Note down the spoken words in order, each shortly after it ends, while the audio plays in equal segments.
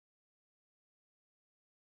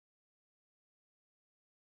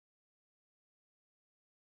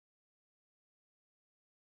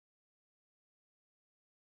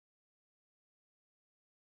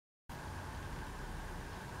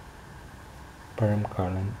Pazham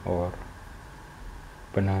Kurukku or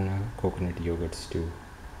banana coconut yogurt stew,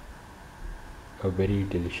 a very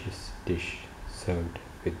delicious dish served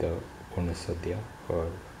with the Onam or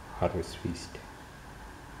harvest feast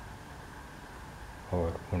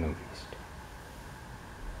or Onam feast.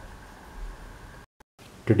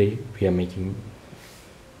 Today we are making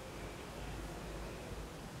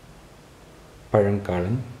Pazham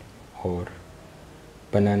Kurukku or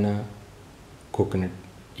banana coconut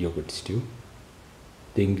yogurt stew.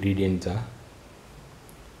 The ingredients are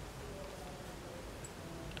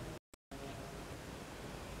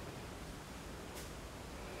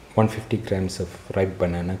 150 grams of ripe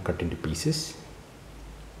banana cut into pieces,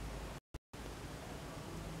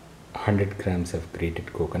 100 grams of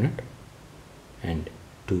grated coconut and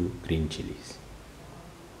 2 green chillies,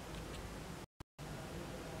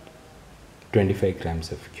 25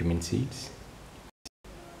 grams of cumin seeds,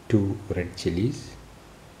 2 red chillies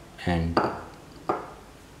and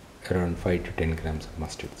around 5 to 10 grams of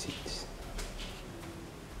mustard seeds.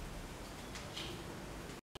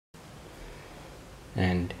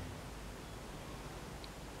 And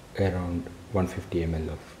around 150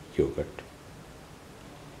 ml of yogurt.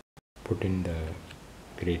 Put in the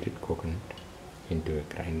grated coconut into a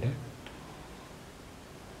grinder.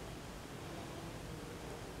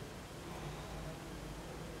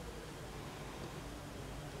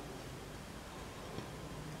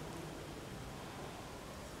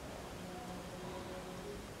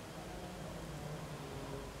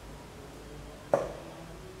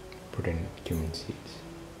 Put in cumin seeds.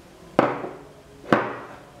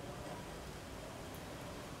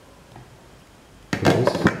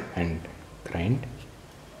 Close and grind.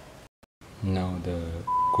 Now the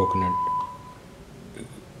coconut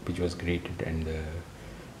which was grated and the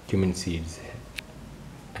cumin seeds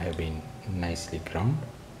have been nicely ground.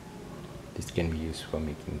 This can be used for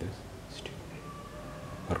making the stew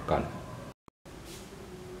or kalan.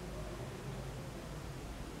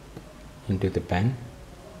 Into the pan,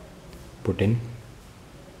 put in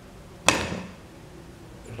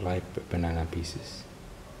ripe banana pieces.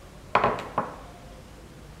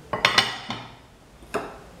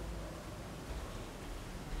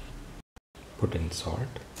 Put in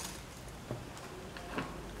salt.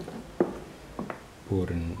 Pour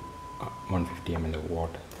in 150 ml of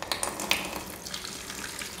water.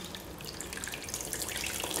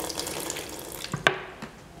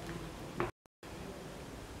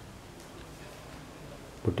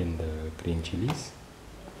 Put in the green chilies.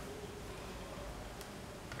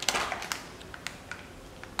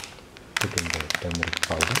 Put in the turmeric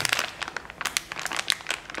powder.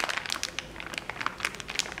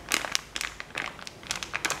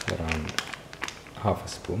 Around half a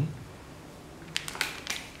spoon.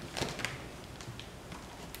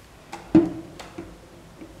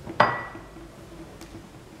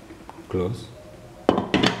 Close.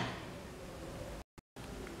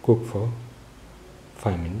 Cook for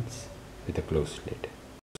 5 minutes with a closed lid.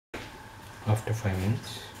 After 5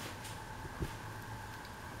 minutes,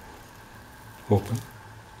 open.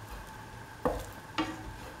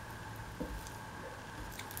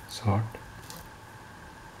 Salt.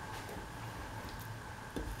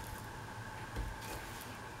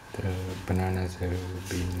 The bananas have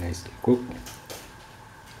been nicely cooked.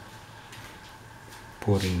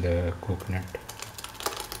 Pour in the coconut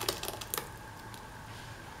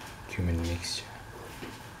cumin mixture.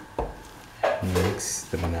 Mix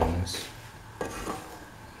the bananas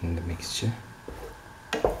in the mixture.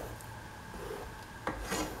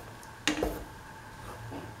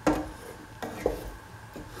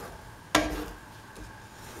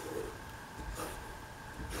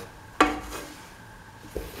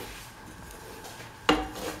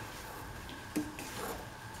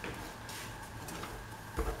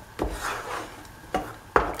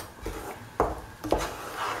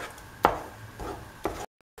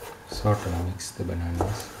 Sort and mix the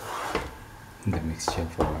bananas in the mixture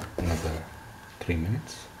for another 3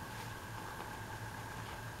 minutes.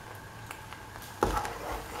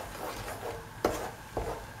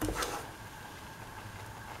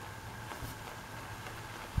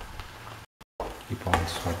 Keep on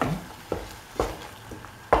sorting.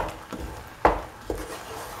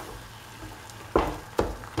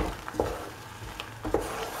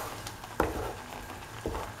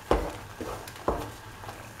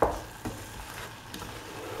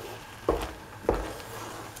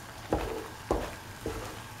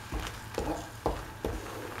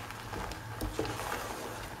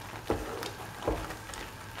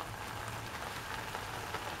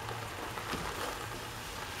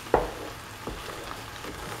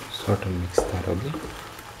 Sort and mix thoroughly.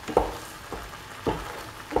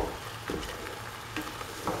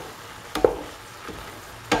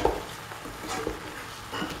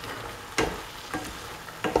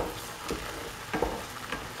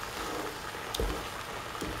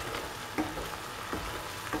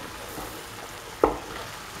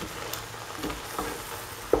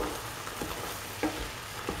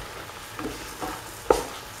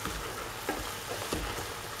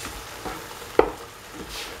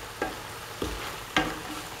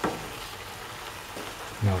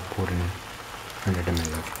 100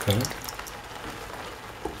 ml of curd,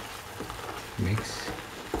 mix,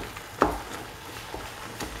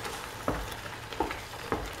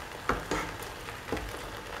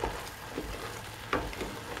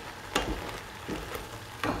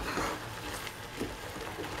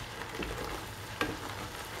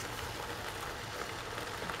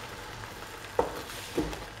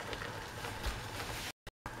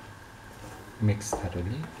 mix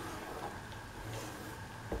thoroughly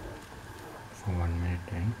for 1 minute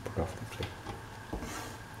and put off the flame.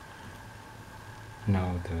 Now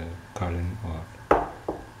the kalan or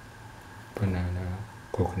banana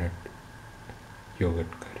coconut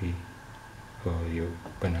yogurt curry or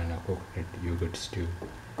banana coconut yogurt stew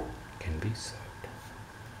can be served.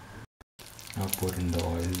 Now pour in the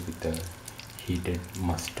oil with the heated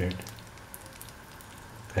mustard,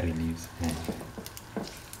 curry leaves and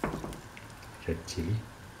red chilli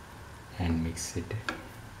and mix it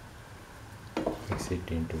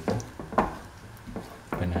into the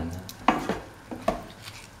banana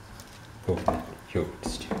coconut yogurt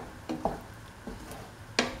stew.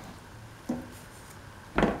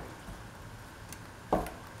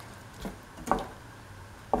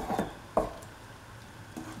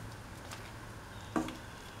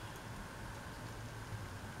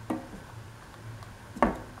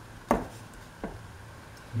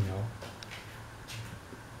 Now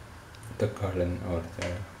the kalan or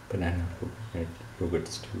the banana coconut yogurt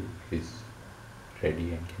stew is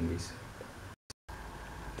ready and can be served.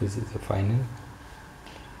 This is the final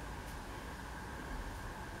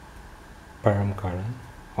Pazham Kurukku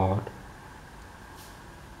or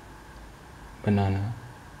banana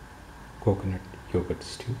coconut yogurt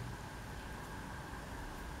stew,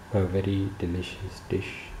 a very delicious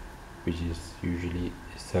dish which is usually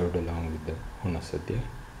served along with the Onam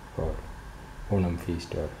or Onam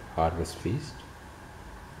feast or harvest feast.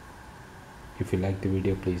 If you like the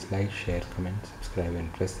video, please like, share, comment, subscribe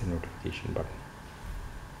and press the notification button.